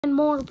And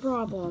more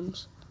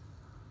problems.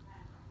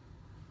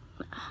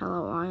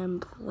 Hello, I am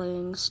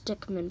playing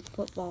Stickman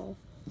football.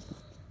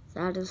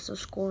 That is the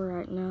score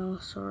right now.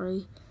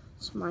 Sorry.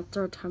 It's my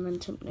third time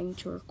attempting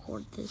to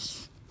record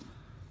this.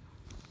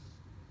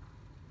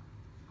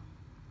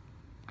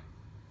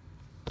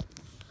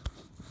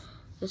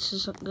 This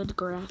isn't good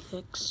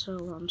graphics, so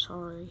I'm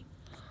sorry.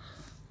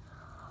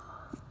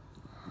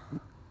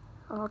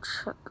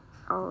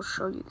 I'll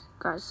show you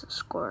guys the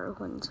score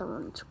when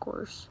someone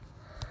scores.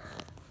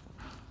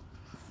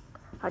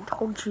 I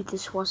told you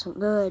this wasn't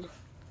good.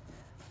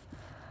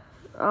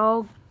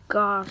 Oh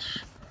gosh.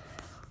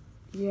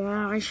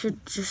 Yeah, I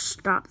should just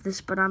stop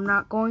this, but I'm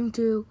not going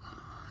to.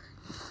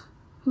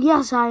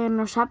 Yes, I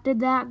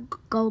intercepted that.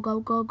 Go, go,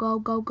 go, go,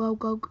 go, go,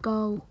 go,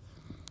 go.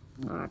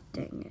 Ah,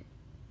 dang it.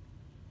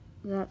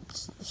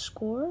 That's the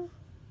score.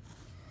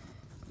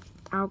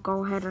 I'll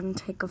go ahead and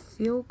take a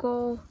field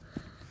goal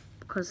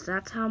because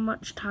that's how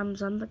much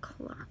time's on the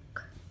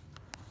clock.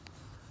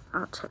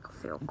 I'll take a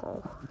field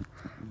goal.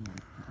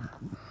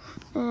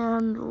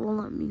 And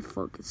let me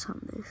focus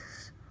on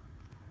this.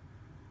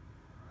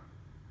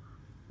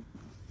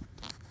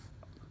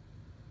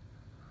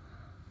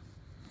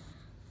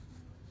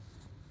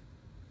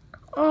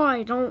 Oh,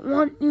 I don't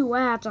want new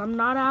ads. I'm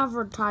not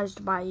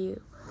advertised by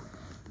you.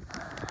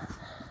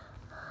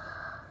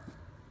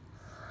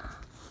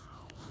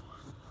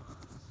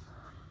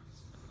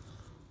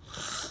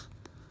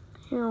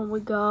 Here we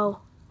go.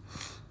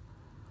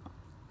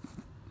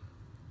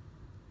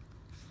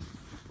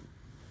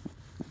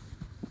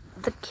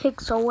 The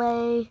kick's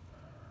away.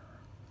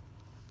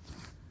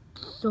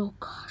 Oh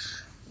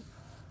gosh.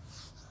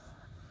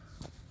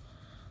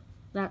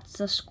 That's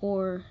the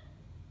score.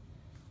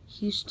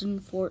 Houston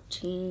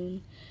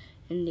 14,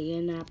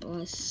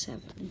 Indianapolis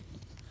 7.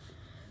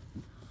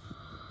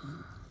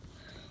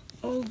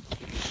 Oh,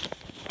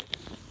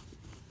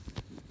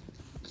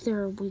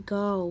 there we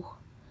go.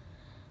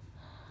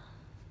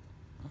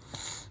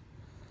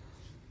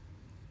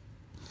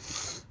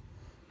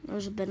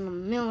 There's been a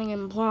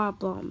million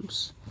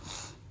problems.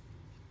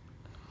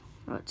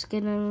 Let's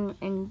get in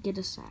and get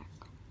a sack.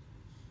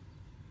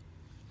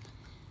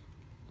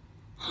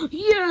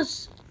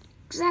 Yes!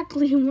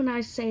 Exactly when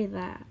I say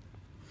that.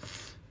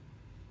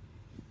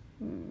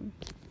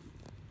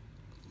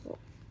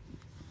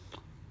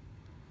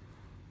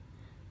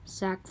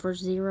 Sack for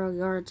 0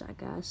 yards, I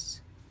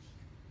guess.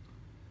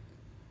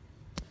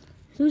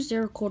 Who's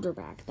their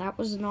quarterback? That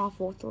was an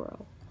awful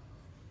throw.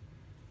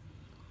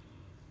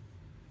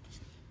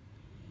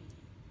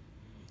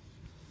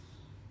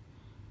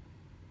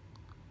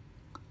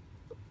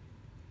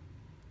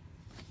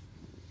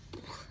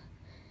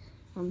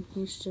 I'm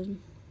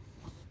Houston.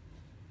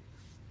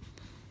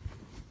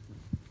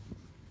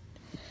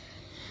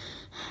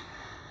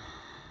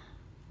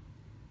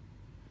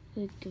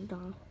 Give it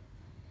off.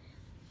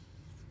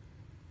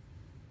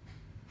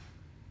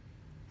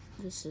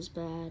 This is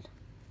bad.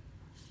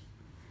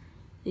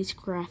 These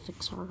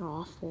graphics are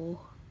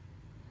awful.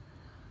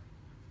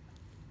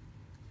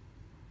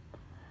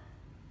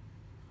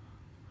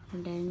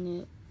 Dang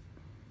it.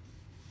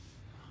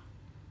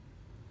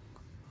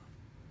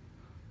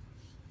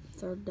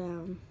 Third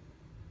down.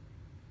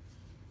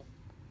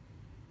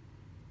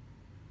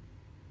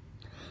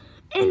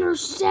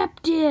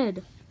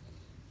 Intercepted!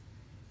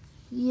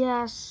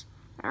 Yes.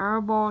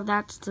 Air ball,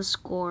 that's the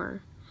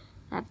score.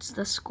 That's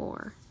the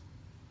score.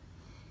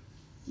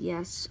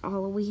 Yes,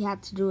 all we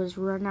had to do is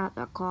run out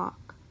the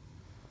clock.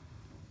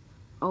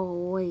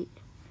 Oh, wait.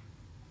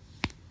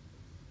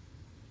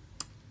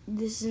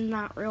 This is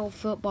not real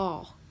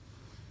football.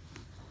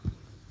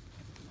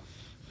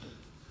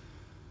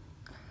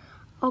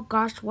 Oh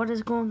gosh, what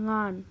is going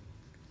on?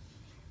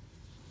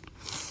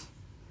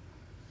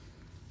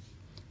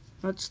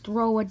 Let's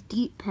throw a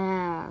deep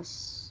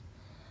pass.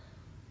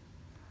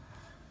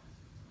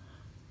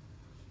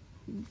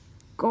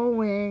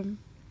 Going.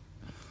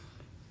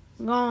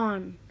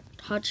 Gone.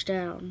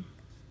 Touchdown.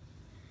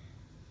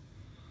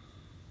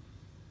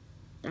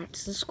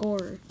 That's the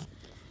score.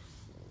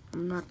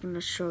 I'm not going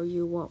to show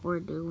you what we're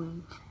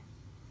doing.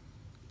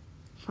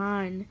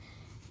 Fine.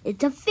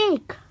 It's a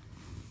fake.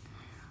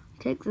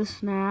 Take the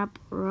snap.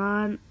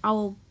 Run.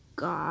 Oh,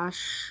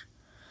 gosh.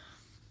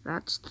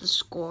 That's the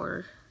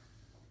score.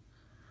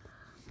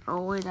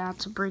 Oh, wait, I have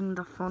to bring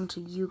the phone to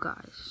you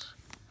guys.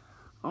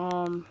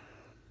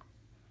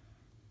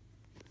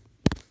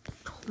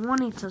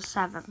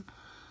 20-7.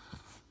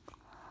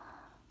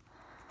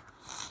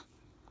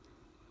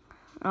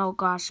 Oh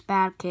gosh,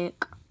 bad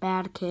kick.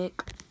 Bad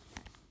kick.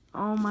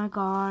 Oh my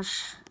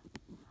gosh.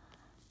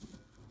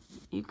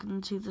 You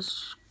can see the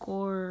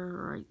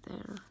score right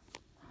there.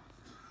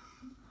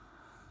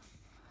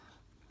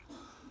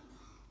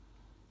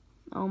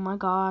 Oh my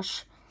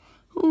gosh.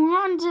 Who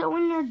runs it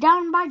when you're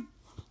down by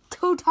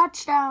 2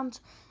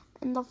 touchdowns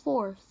in the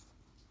 4th?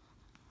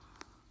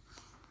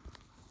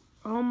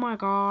 Oh my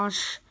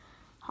gosh.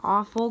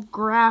 Awful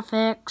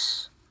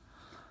graphics.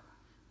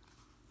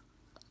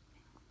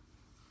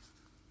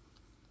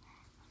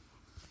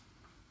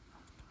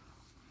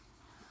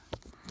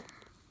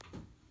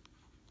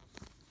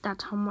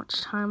 That's how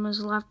much time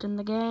is left in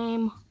the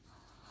game.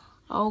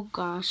 Oh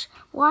gosh,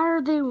 why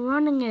are they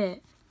running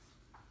it?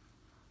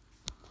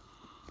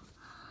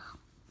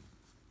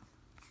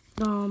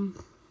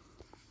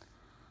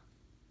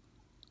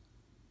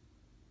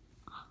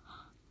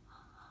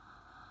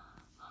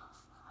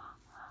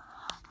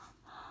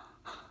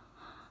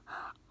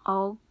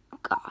 Oh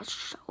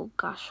gosh, oh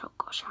gosh, oh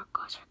gosh, oh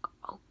gosh,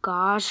 oh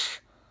gosh.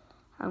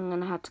 I'm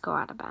gonna have to go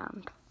out of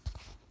bounds.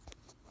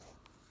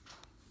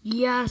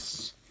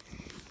 Yes,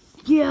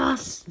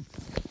 yes.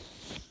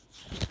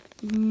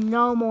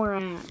 No more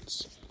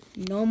ads.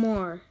 No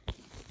more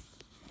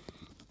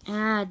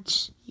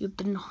ads. You've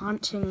been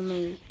haunting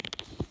me.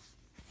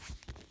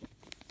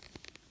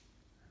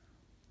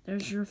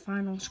 There's your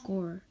final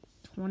score,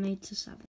 20-7.